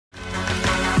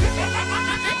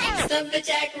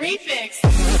Jack Refix.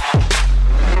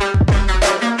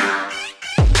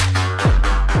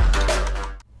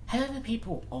 Hello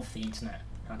people of the internet,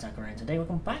 Attacker, and today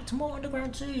welcome back to more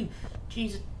Underground 2.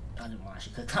 Jesus, I don't want to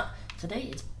actually click that.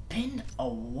 Today it's been a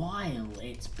while,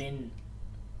 it's been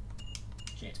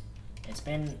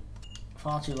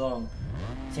far too long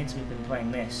since we've been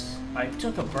playing this. I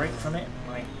took a break from it,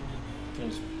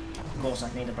 because of course I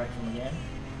need a break from the game.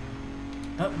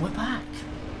 But we're back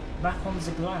on the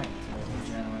grind, ladies and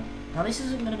gentlemen. Now this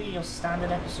isn't going to be your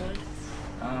standard episode.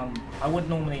 I would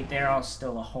normally, there are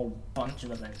still a whole bunch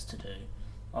of events to do.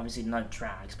 Obviously no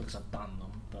drags because I've done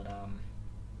them, but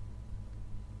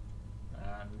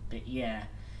yeah.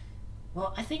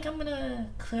 Well, I think I'm gonna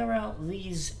clear out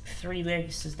these 3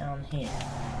 races down here,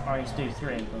 or at least do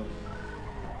 3 of them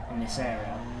in this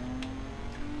area,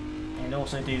 and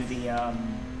also do the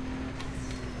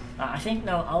I think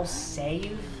no, I'll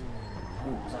save.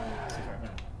 Ooh, was that a secret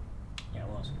event? Yeah, it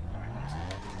was. Alright, nice.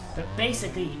 But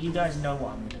basically, you guys know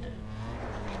what I'm gonna do.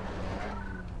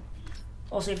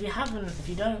 Also, if you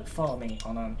don't follow me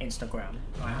on Instagram,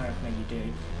 I hope maybe you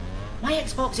do. My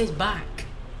Xbox is back.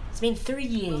 It's been 3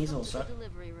 years or so.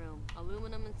 Delivery room.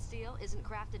 Aluminum and steel isn't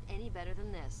crafted any better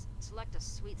than this. Select a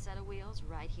sweet set of wheels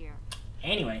right here.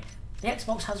 Anyway, the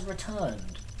Xbox has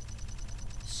returned.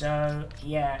 So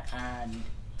yeah, and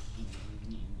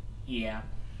yeah,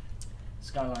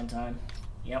 Skyline time.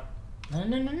 Yep. No.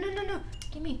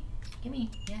 Gimme.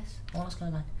 Yes, I want a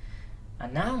Skyline.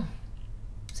 And now,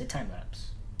 it's a time lapse.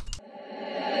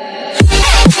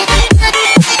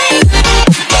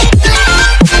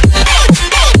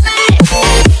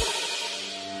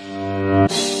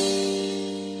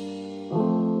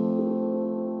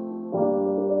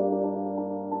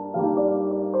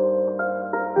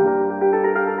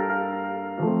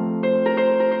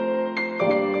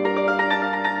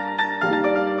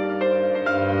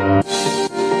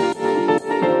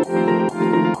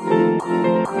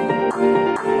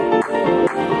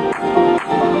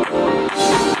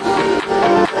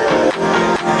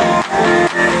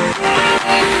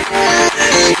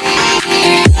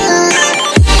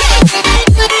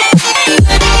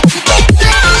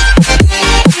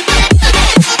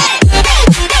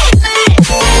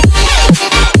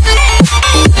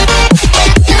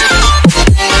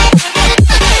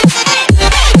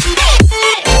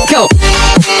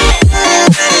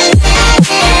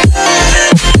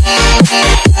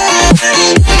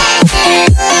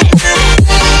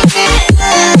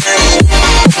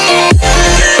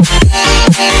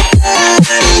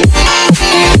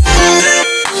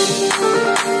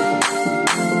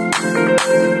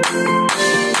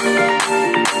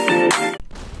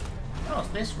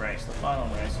 This race, the final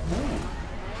race. Ooh,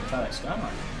 the fellow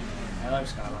Skyline. Hello,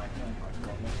 Skyline. Oh my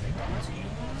god, what have they done to you?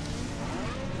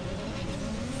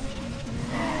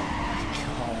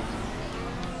 Oh my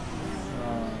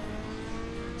god.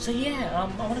 So yeah, I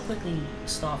want to quickly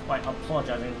start by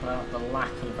apologising about the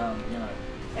lack of,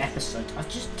 episodes. I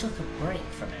just took a break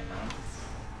from it, man.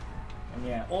 And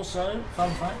yeah, also,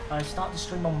 fun fact, I started to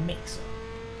stream on Mixer.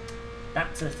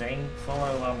 That's a thing.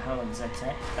 Follow Helen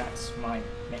ZTech. That's my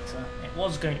Mixer. It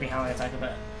was going to be Helen Attacker,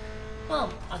 but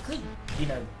well, I could,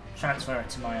 transfer it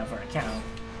to my other account,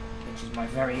 which is my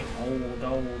very old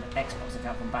Xbox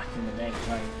account from back in the day, which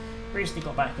I recently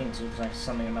got back into because I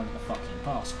suddenly remembered the fucking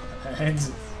password.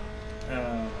 I'm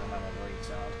a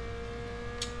retard.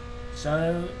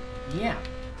 So yeah.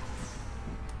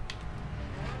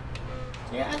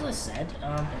 As I said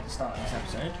at the start of this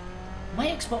episode, my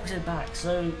Xbox is back.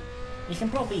 So you can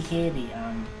probably hear the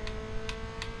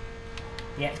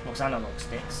Xbox analog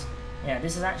sticks. Yeah,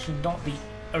 this is actually not the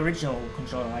original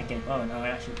controller I gave Owen. Owen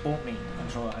actually bought me the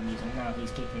controller I'm using now.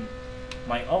 He's keeping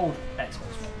my old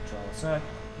Xbox One controller. So,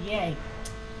 yay.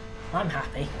 I'm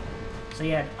happy. So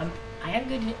yeah, I am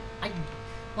going to...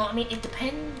 well, I mean, it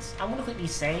depends. I want to quickly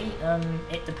say,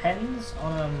 it depends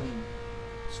on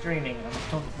streaming. I'm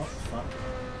talking... What the fuck?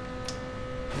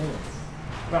 Ooh.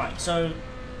 Right, so...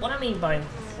 What I mean by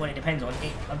what it depends on,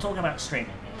 I'm talking about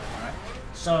streaming here, alright?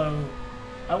 So,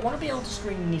 I want to be able to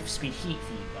stream Need for Speed Heat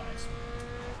for you guys,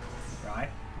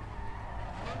 right?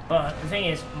 But the thing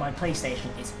is, my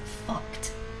PlayStation is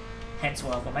fucked. Hence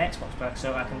why I've got my Xbox back,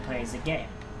 so I can play as a game.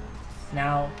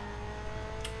 Now,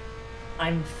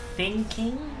 I'm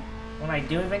thinking, when I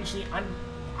do eventually, I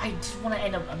just want to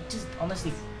end up,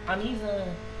 honestly, I'm either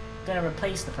going to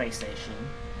replace the PlayStation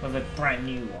with a brand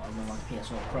new one, with like a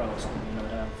PS4 Pro or something,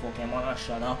 that have a 4K monitor.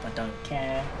 Shut up, I don't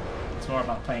care. It's more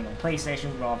about playing on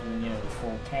PlayStation rather than,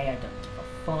 4K, I don't give a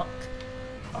fuck.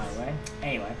 By the way.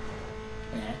 Anyway,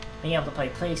 yeah, being able to play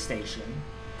PlayStation,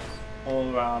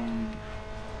 or,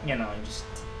 just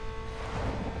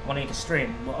wanting to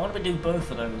stream. Well, I want to do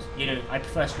both of those. You know, I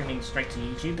prefer streaming straight to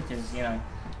YouTube because, you know,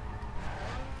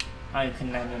 I can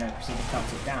then, you know, proceed to cut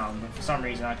it down. But for some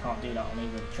reason, I can't do that on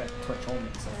either Twitch or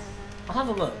Mixer. I'll have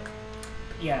a look.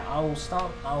 But yeah,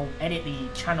 I'll edit the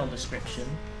channel description,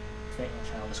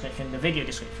 the video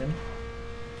description,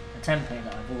 a template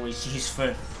that I've always used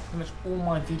for pretty much all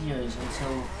my videos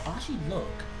until, I'll actually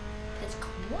look, it's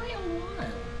quite a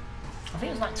while. I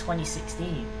think it was like 2016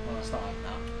 when I started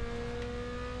that.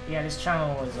 Yeah, this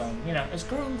channel was, you know, it's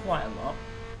grown quite a lot.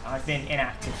 I've been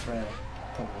inactive for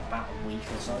probably about a week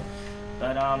or so.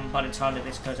 But by the time that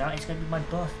this goes out, it's going to be my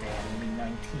birthday. I'm going to be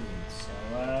 19.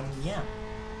 So, yeah.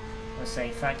 I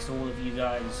say thanks to all of you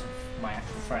guys, my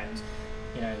actual friends,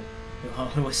 you know,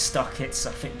 who are stuck at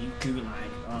Suffolk New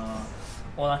Gulag.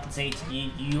 All I can say to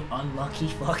you, you unlucky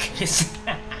fuckers.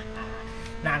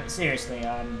 Nah, but seriously,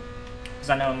 because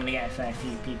I know I'm going to get a fair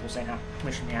few people saying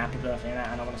wishing me a happy birthday and that,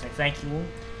 and I want to say thank you all.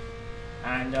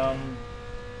 And,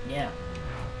 yeah.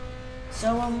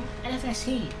 So, NFS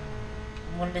Heat.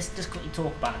 I wanted to just quickly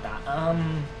talk about that.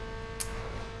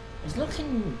 It's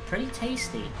looking pretty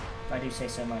tasty, if I do say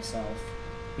so myself.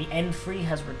 The N3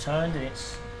 has returned in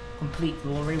its complete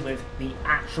glory with the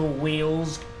actual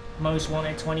wheels Most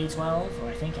Wanted 2012, or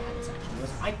I think it had its actual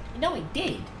wheels. No, it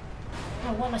did.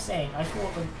 No, what am I saying? I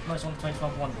thought the Most Wanted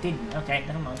 2012 one didn't. Okay,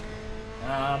 never mind.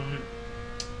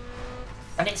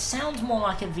 And it sounds more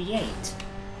like a V8.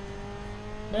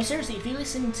 No, seriously, if you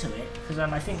listen to it, because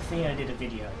I think Theo did a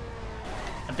video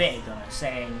a bit ago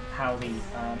saying how the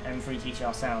M3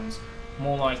 GTR sounds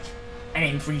more like an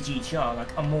M3 GTR,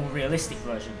 like a more realistic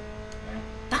version. Yeah.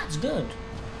 That's good.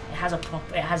 It has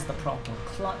the proper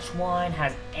clutch whine,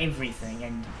 has everything,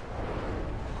 and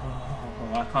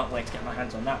I can't wait to get my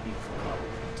hands on that beautiful car.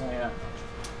 I'll tell you that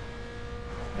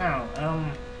much.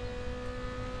 Now,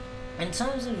 in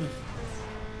terms of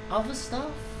other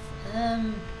stuff,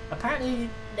 apparently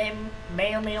there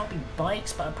may or may not be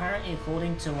bikes, but apparently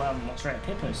according to what Straight Up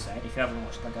Hippo said, if you haven't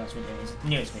watched that guy's video, his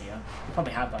newest video, you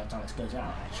probably have by the time this goes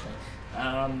out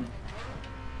actually,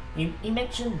 he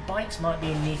mentioned bikes might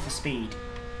be in Need for Speed.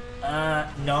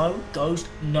 No, Ghost,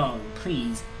 no,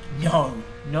 please,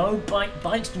 no,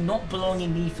 bikes do not belong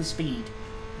in Need for Speed.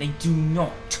 They do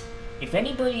not. If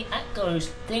anybody at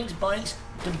Ghost thinks bikes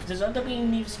deserve to be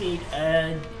in Need for Speed,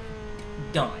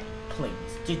 die, please.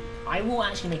 I will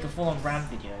actually make a full-on rant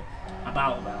video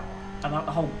about that, about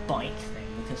the whole bike thing,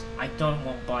 because I don't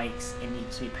want bikes in Need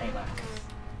for Speed Payback.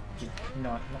 Just, no,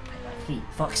 not Payback, Heat,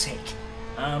 fuck's sake.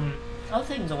 Other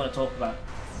things I want to talk about.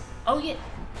 Oh yeah,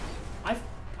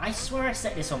 I swear I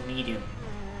set this on medium.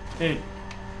 Dude,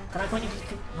 can I quickly,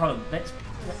 hold on, let's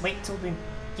wait till the,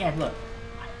 yeah look,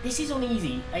 this is on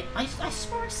easy. I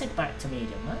swear I set back to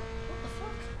medium, huh? What the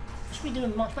fuck? I should be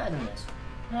doing much better than this.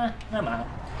 No matter.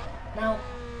 Now,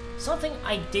 something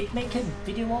I did make a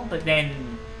video on, but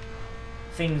then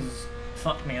things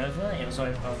fucked me over. It was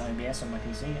on OBS on my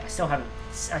PC. I still haven't,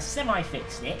 I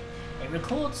semi-fixed it. It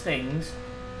records things,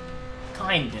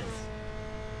 kind of.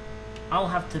 I'll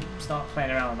have to start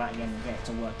playing around with that again and get it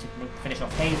to work to finish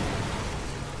off Halo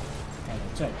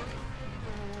 2.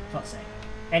 Fuck's sake.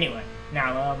 Anyway,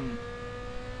 now,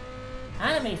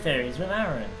 anime theories with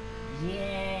Aaron.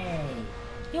 Yay!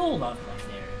 You all love my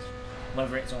theories.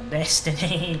 Whether it's on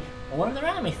Destiny or one of their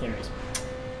anime theories.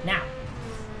 Now,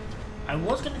 I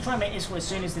was going to try and make this as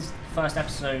soon as this first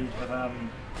episode of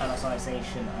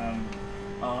Alicization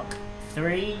Arc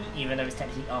 3, even though it's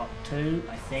technically Arc 2,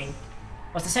 I think.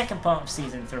 Well, it's the second part of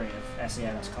Season 3 of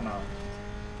SEO that's come out.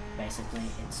 Basically,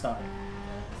 it started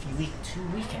a 2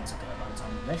 weekends ago by the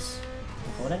time of this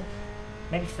recording.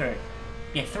 Maybe 3.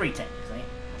 Yeah, 3 technically.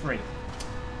 3.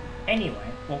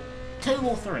 Anyway, well, 2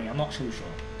 or 3, I'm not too sure.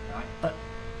 Right? But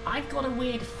I've got a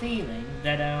weird feeling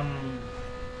that,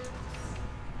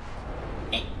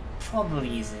 it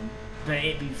probably isn't, but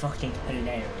it'd be fucking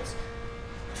hilarious.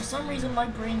 For some reason, my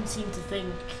brain seemed to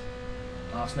think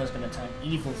Arsenal's going to turn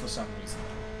evil for some reason.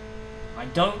 I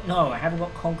don't know, I haven't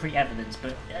got concrete evidence,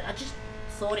 but I just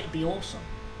thought it'd be awesome.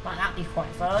 Like, that'd be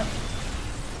quite fun.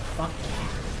 Fuck yeah.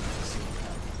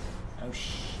 Oh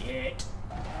shit.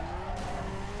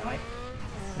 Right.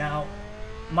 Now,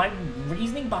 my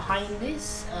reasoning behind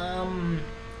this,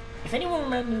 if anyone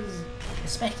remembers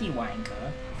Specky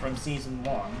Wanker from Season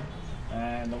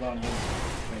 1, the one who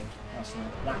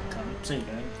that cunt,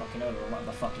 Pseudo, fucking over, or whatever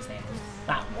the fuck his name is,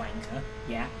 that wanker,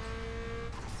 yeah.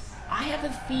 I have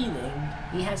a feeling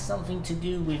he has something to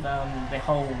do with the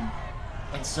whole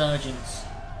Insurgents.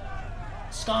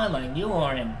 Skyline, you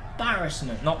are an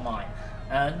embarrassment, not mine.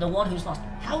 The one who's lost.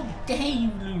 How dare you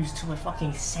lose to a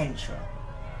fucking Sentra?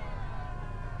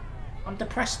 I'm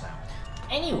depressed now.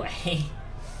 Anyway,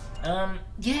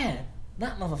 Yeah,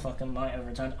 that motherfucker might have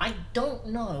returned. I don't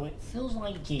know. It feels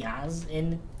like he has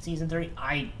in season 3.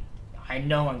 I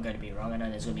know I'm going to be wrong. I know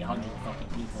there's going to be hundreds of fucking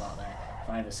people out there. If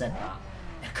I ever said that,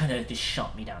 they're going to just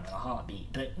shot me down in a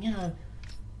heartbeat. But, you know,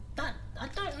 that, I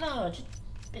don't know.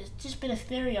 It's just been a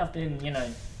theory I've been, you know,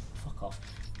 fuck off.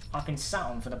 I've been sat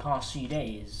on for the past few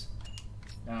days.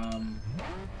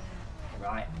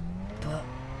 Right. But,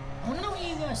 I want to know what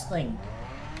you guys think.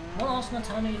 Will Arsenal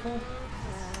turn evil?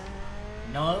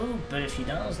 No, but if she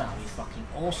does, that would be fucking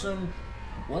awesome.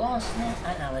 Will Arsenal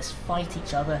and Alice fight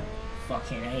each other?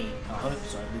 Fucking A, I hope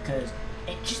so, because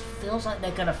it just feels like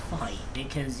they're gonna fight,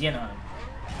 because, you know,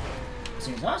 as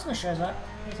soon as Arsenal shows up,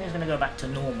 everything's gonna go back to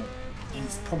normal.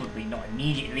 It's probably not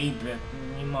immediately, but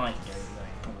you might do,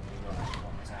 probably not.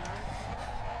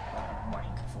 I'm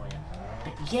waiting for you.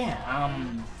 But yeah,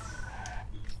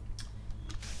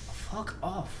 fuck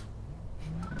off.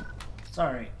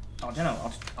 Sorry. Oh, I don't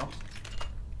know,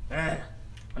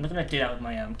 I'm not gonna do that with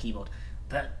my keyboard.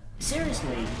 But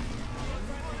seriously,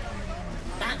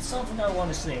 that's something I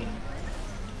want to see.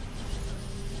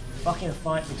 Fucking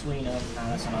fight between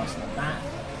Alice and Arsenal.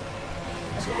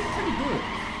 That's gonna be pretty good.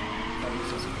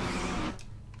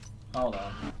 Hold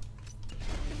on.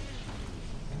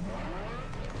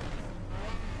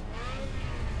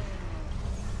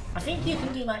 I think you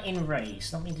can do that in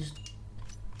race. Let me just.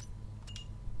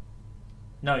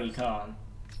 No, you can't.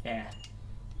 Yeah.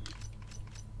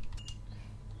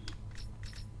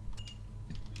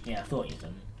 Yeah, I thought you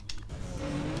couldn't.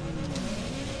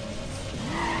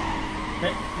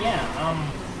 But yeah,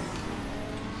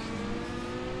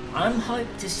 I'm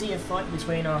hyped to see a fight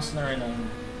between Arsenal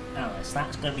and Alice.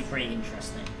 That's gonna be pretty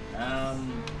interesting.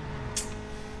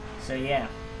 So yeah,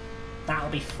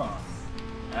 that'll be fun.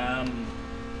 I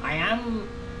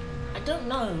don't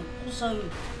know. Also,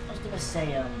 I was gonna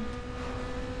say,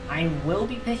 I will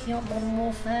be picking up Modern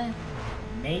Warfare.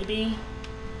 Maybe.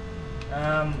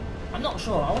 I'm not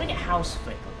sure. I want to get House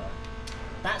Flipper though.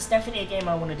 That's definitely a game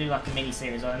I want to do like a mini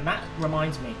series on, and that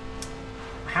reminds me,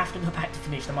 I have to go back to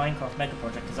finish the Minecraft Mega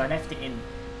Project because I left it in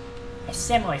a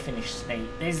semi-finished state.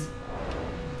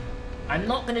 I'm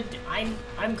not gonna. I'm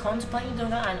contemplating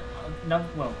doing that, and no,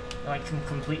 well, like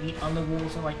completely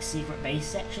underwater, like secret base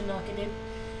section like I did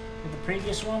with the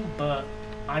previous one, but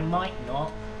I might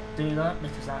not do that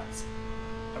because that's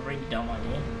a really dumb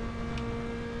idea.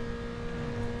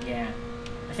 Yeah.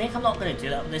 I think I'm not going to do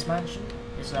that with this mansion,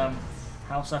 this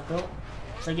house I've built.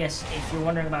 So yes, if you're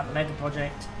wondering about the Mega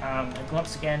Project, and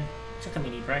once again, took a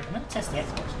mini break. I'm going to test the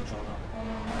Xbox controller on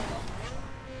Minecraft.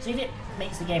 See if it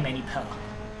makes the game any better.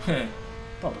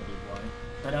 Probably won't.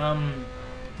 But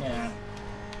yeah.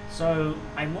 So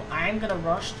I am going to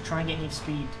rush to try and get Need for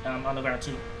Speed Underground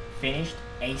 2 finished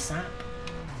ASAP.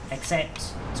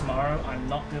 Except tomorrow I'm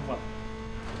not good. Well,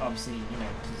 obviously, you know,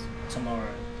 because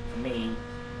tomorrow for me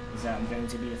is going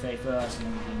to be the 31st and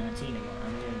I'm going to be 19 and what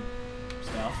I'm doing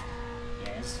stuff.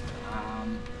 Yes.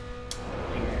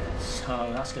 Yeah,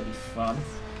 so that's going to be fun.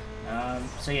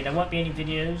 So yeah, there won't be any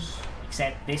videos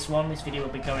except this one. This video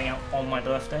will be going out on my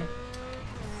birthday.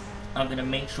 I'm going to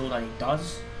make sure that it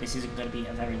does. This isn't going to be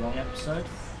a very long episode,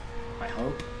 I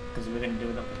hope, because we're going to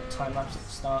do it up with a time lapse at the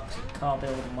start, car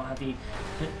build and what have you.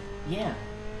 But yeah.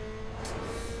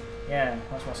 Yeah,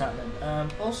 that's what's happening.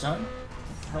 Also,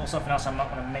 something else I'm not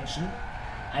going to mention,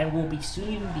 I will be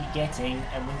soon be getting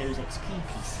a Windows XP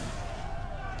PC.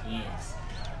 Yes.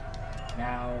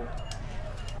 Now,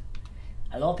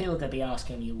 a lot of people are going to be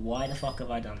asking me, why the fuck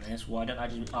have I done this? Why don't I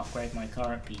just upgrade my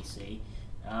current PC?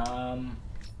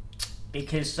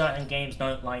 Because certain games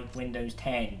don't like Windows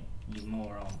 10, you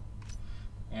moron.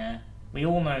 Yeah, we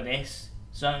all know this.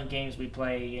 Certain games we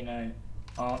play, you know,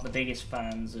 aren't the biggest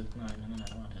fans of... No,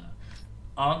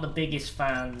 aren't the biggest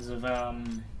fans of,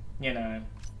 you know,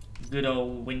 good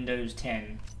old Windows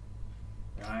 10,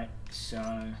 right?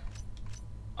 So,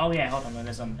 oh yeah, hold on,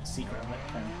 there's a secret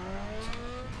thing.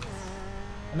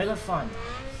 I'm gonna find that.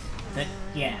 But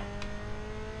yeah,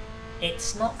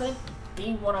 it's not gonna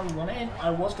be what I wanted. I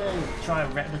was gonna try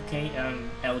and replicate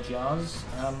LGR's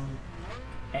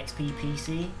XP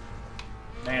PC.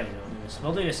 There we go.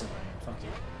 We'll do this again. Fuck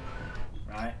it.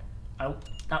 Right.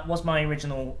 That was my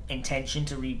original intention,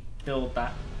 to rebuild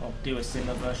that, or do a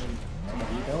similar version to what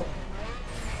we built.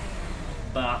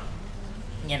 But,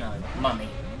 you know, money.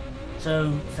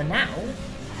 So, for now,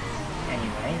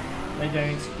 anyway, we're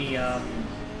going to be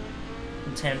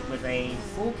content with a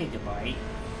 4 gig of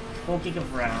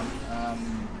RAM,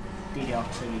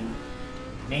 DDR2,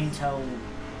 Intel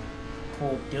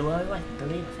Core Duo, I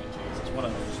think it is. It's one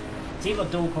of those. It's either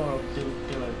dual core or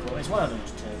duo core. It's one of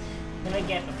those two. Then I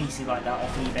get a PC like that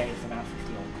off eBay for about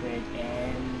 50 odd quid,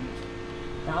 and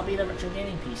that'll be the retro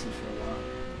gaming PC for a while.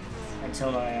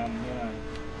 Until I, you know...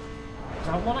 Because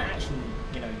I want to actually,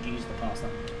 you know, use the parts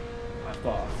that I've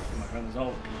got from my brother's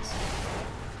old PC.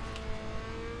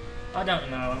 I don't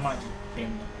know, I might just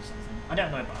bin them or something. I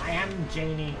don't know, but I am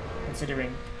genuinely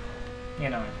considering, you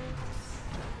know,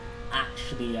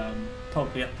 actually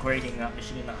probably upgrading that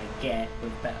machine that I get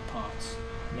with better parts.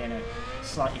 You know,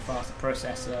 slightly faster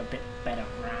processor, a bit better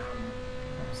RAM,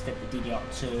 stick the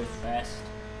DDR2 if best.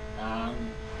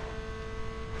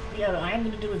 Yeah, I am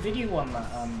going to do a video on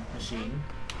that machine,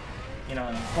 you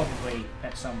know, probably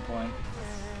at some point.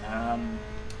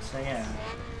 So yeah,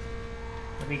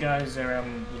 if you guys are,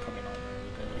 you probably not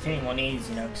really, but if anyone is,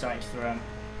 you know, excited for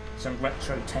some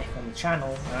retro tech on the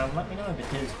channel, let me know,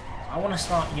 because I want to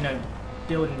start, you know,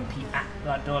 building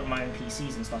build my own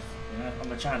PCs and stuff, you know, on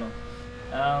the channel.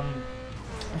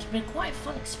 It's been quite a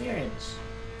fun experience.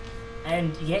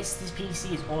 And yes, this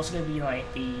PC is also going to be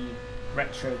like the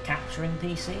retro capturing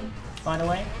PC, by the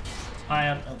way.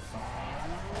 Oh fuck.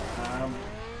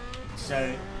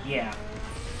 So yeah,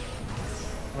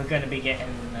 we're going to be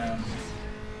getting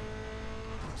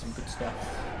some good stuff.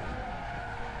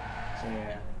 So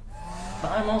yeah,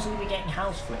 but I'm also going to be getting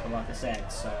House Flipper, like I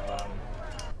said. So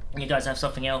you guys have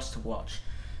something else to watch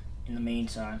in the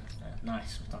meantime.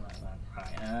 Nice, we've done that.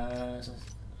 Right,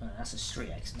 that's a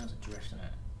street exit. That's a drift, isn't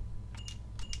it?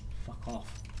 Fuck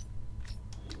off.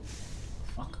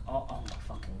 Fuck off. Oh my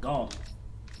fucking god.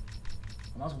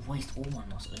 I might as well waste all my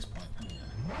nuts at this point.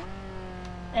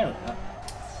 There we go.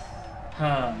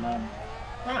 Oh man.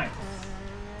 Right.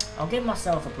 I'll give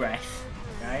myself a breath,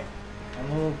 right? And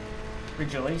we'll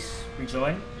rejoin,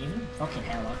 even fucking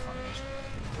hell, I can't imagine.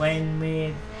 When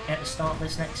we're at the start of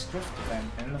this next drift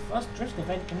event. And the first drift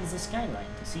event is the Skyline,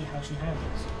 to see how she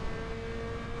handles.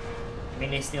 I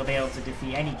mean, they still be able to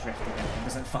defeat any drift event. It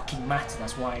doesn't fucking matter.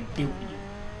 That's why I built you.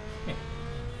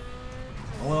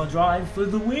 All drive for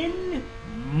the win.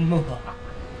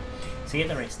 See you at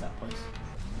the race start, boys.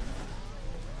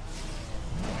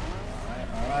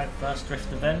 Alright, first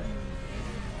drift event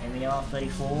in the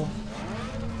R34.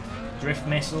 Drift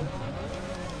missile.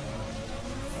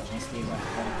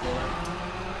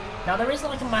 Now there is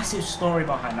like a massive story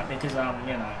behind that because you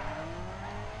know,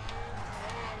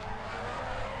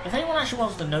 if anyone actually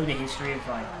wants to know the history of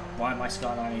like why my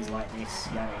Skyline is like this,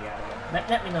 yada yada,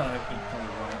 let me know. It probably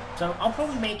won't. So I'll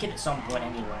probably make it at some point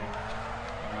anyway.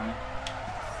 Alright.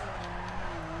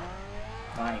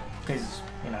 Like, because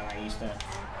you know I used to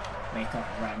make up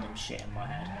random shit in my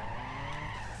head.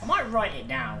 I might write it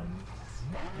down.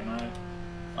 You know,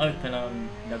 open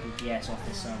WPS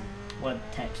Office Word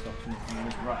text document and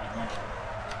just write it down.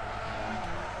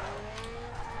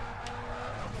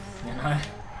 You know,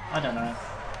 I don't know.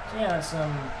 So yeah, let's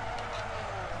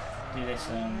do this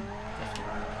drift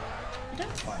around. You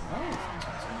don't quite know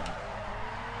sometimes, do you?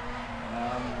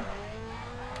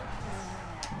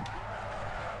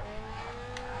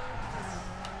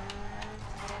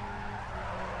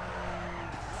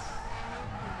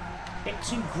 Bit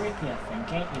too grippy, I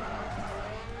think, ain't you?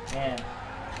 Yeah.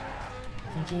 I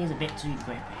think he is a bit too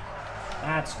grippy.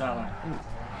 Bad Skyline. Ooh.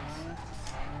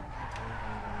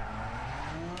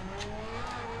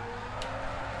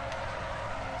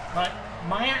 Like,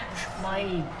 my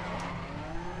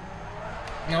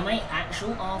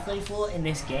actual R34 in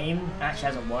this game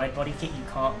actually has a wide body kit you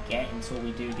can't get until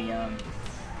we do the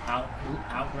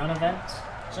outrun events.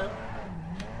 So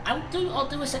I'll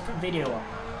do a separate video on that.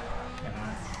 You know.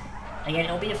 Again,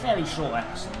 it'll be a fairly short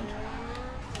episode.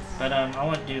 But I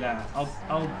won't do that. I'm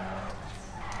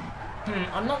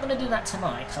not gonna do that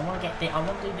tonight, because I want to do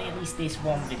at least this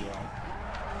one video,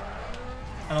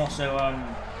 and also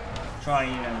try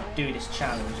and, you know, do this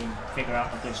challenge and figure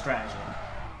out a good strategy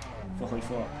for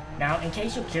Hoi4. Now, in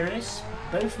case you're curious,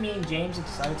 both me and James have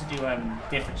decided to do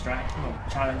different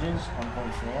challenges on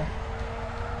Hoi4.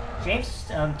 James'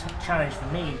 challenge for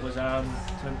me was to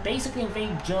basically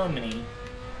invade Germany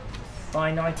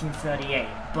by 1938,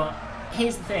 but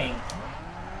here's the thing.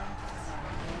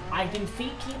 I've been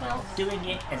thinking about doing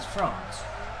it as France.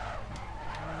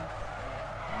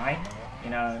 Right? You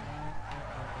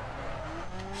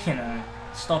know,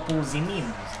 stop all the memes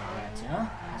and that, you know?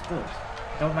 It's good.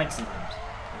 I don't like the memes.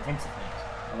 Offensive memes.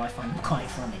 Although I find them quite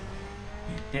funny.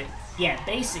 But, yeah,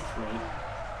 basically,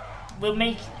 we'll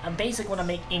make, want to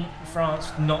make in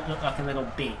France not look like a little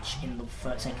bitch in the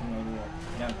Second World War.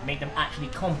 You know, make them actually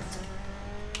competent.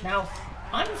 Now,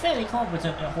 I'm fairly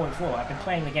competent at Hoi4. I've been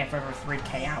playing the game for over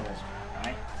 3k hours,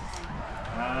 right?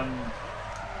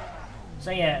 So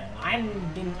yeah,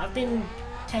 I've been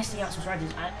testing out some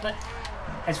strategies, but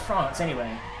as France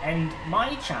anyway. And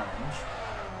my challenge,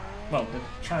 well, the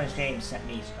challenge James set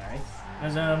me, sorry,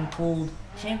 There's called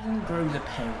Children Grow the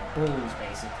Pale Bulls,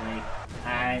 basically,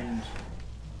 and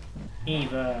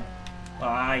either, well,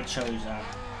 I chose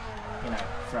you know,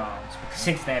 France, because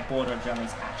since their border drum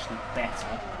is actually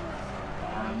better.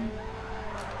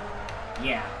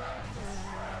 Yeah,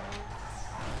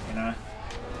 you know,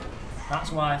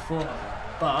 that's why I thought of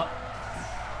that. But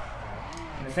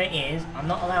the thing is, I'm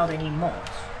not allowed any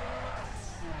mods.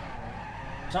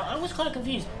 So I was kind of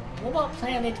confused. What about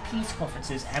player-led peace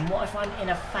conferences, and what if I'm in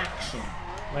a faction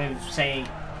with, say,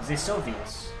 the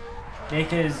Soviets?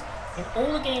 Because in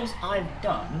all the games I've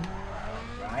done,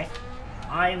 right,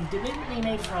 I've deliberately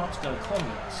made France go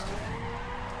communist.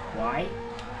 Why?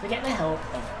 To get the help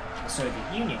of the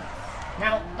Soviet Union.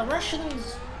 Now, the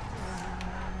Russians,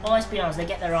 well, let's be honest, they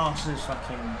get their asses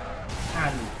fucking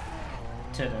handed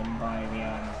to them by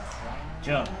the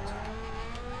Germans.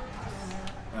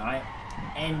 Right?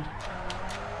 And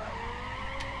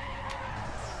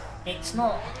it's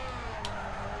not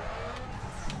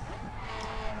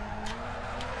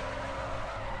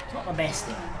the best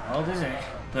thing in the world, is it?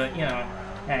 But, you know,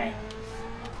 hey,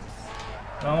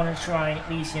 I want to try at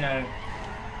least, you know,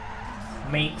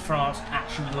 make France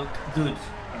actually look good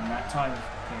in that time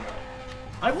period.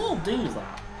 I will do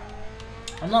that.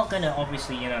 I'm not going to,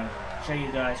 obviously, you know, show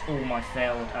you guys all my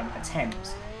failed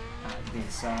attempts at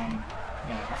this, you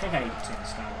know, I think I even said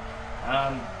this now.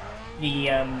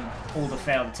 All the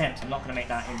failed attempts, I'm not going to make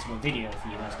that into a video for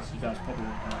you guys, because you guys probably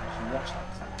won't actually watch that,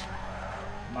 because that,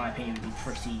 in my opinion, would be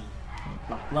pretty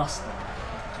lackluster,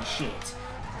 pretty shit.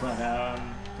 But,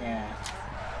 yeah.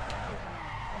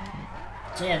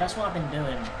 So yeah, that's what I've been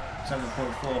doing since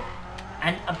before.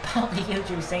 And about the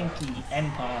Yojo Senki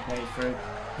Empire playthrough,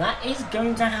 that is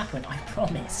going to happen, I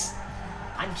promise.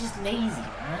 I'm just lazy,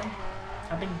 man.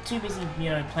 I've been too busy, you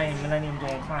know, playing Millennium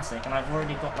Dawn Classic, and I've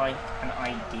already got, like, an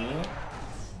idea.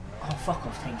 Oh, fuck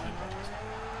off, 10k points.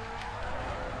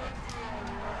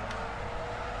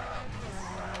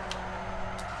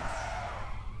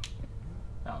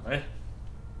 That'll do.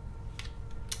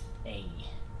 Hey.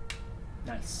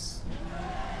 Nice.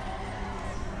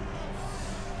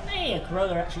 Hey, a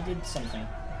Corolla actually did something.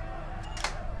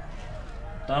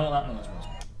 Don't know what that noise was.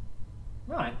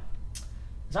 Right.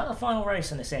 Is that the final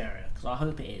race in this area? Because I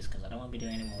hope it is, because I don't want to be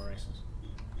doing any more races.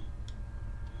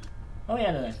 Oh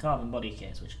yeah, there's carbon body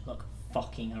kits, which look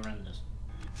fucking horrendous.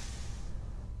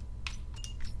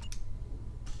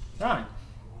 Right.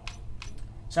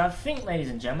 So I think, ladies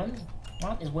and gentlemen,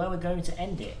 that is where we're going to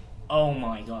end it. Oh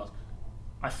my god.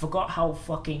 I forgot how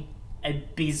fucking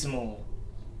abysmal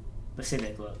the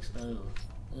Civic looks. Ugh.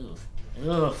 Ugh.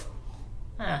 Ugh.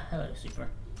 Ah, hello, Super.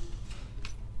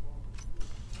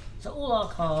 So all our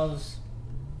cars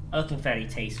are looking fairly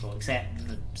tasteful, except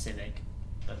the Civic.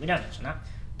 But we don't mention that.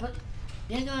 But,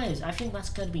 yeah guys, I think that's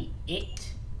going to be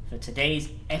it for today's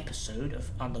episode of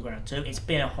Underground 2. It's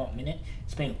been a hot minute.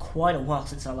 It's been quite a while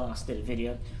since I last did a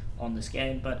video on this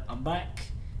game, but I'm back.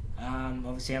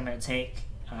 Obviously I'm going to take...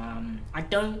 I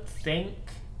don't think,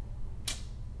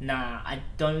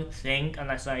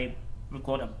 unless I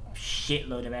record a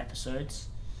shitload of episodes,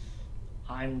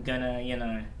 I'm gonna, you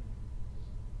know,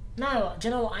 no, do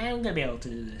you know what, I am gonna be able to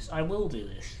do this, I will do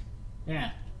this,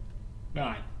 yeah,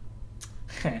 right,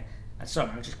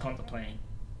 sorry, I'm just contemplating,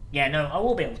 yeah, no, I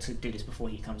will be able to do this before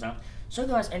Heat comes out. So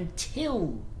guys,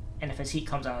 until NFS Heat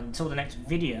comes out, until the next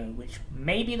video, which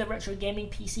may be the Retro Gaming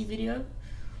PC video,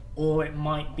 or it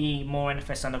might be more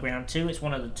NFS Underground 2, it's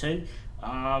one of the two.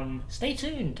 Stay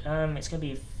tuned, it's going to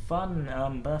be a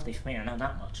fun birthday for me, I know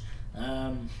that much.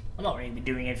 I'm not really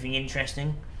doing anything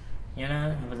interesting, you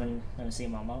know, other than going to see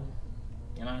my mum,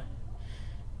 you know.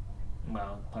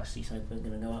 Well, plus she said we're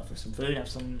going to go out for some food, have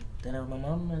some dinner with my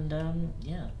mum, and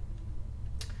yeah.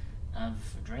 Have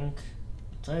a drink,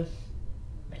 too.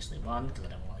 Basically one, because I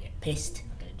don't want to get pissed.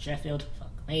 I'm going to Sheffield.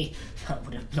 Me, that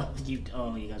would have not you.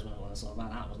 Oh, you guys wouldn't want to saw that.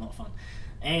 That was not fun.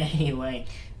 Anyway,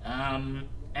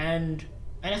 and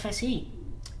NFS Heat,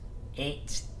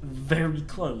 it's very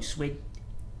close. We're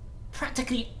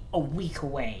practically a week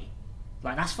away.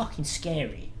 Like, that's fucking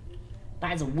scary.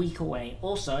 That is a week away.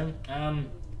 Also,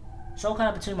 Soul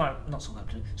Calibur 2 might, not Soul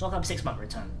Calibur 2, Soul Calibur 6 might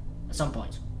return at some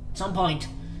point. Some point.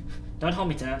 Don't hold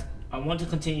me to that. I want to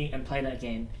continue and play that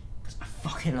game because I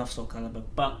fucking love Soul Calibur.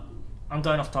 But I'm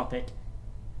going off topic.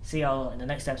 See y'all in the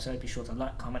next episode. Be sure to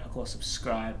like, comment, of course,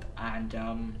 subscribe,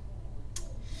 and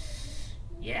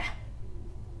yeah.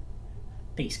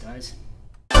 Peace, guys.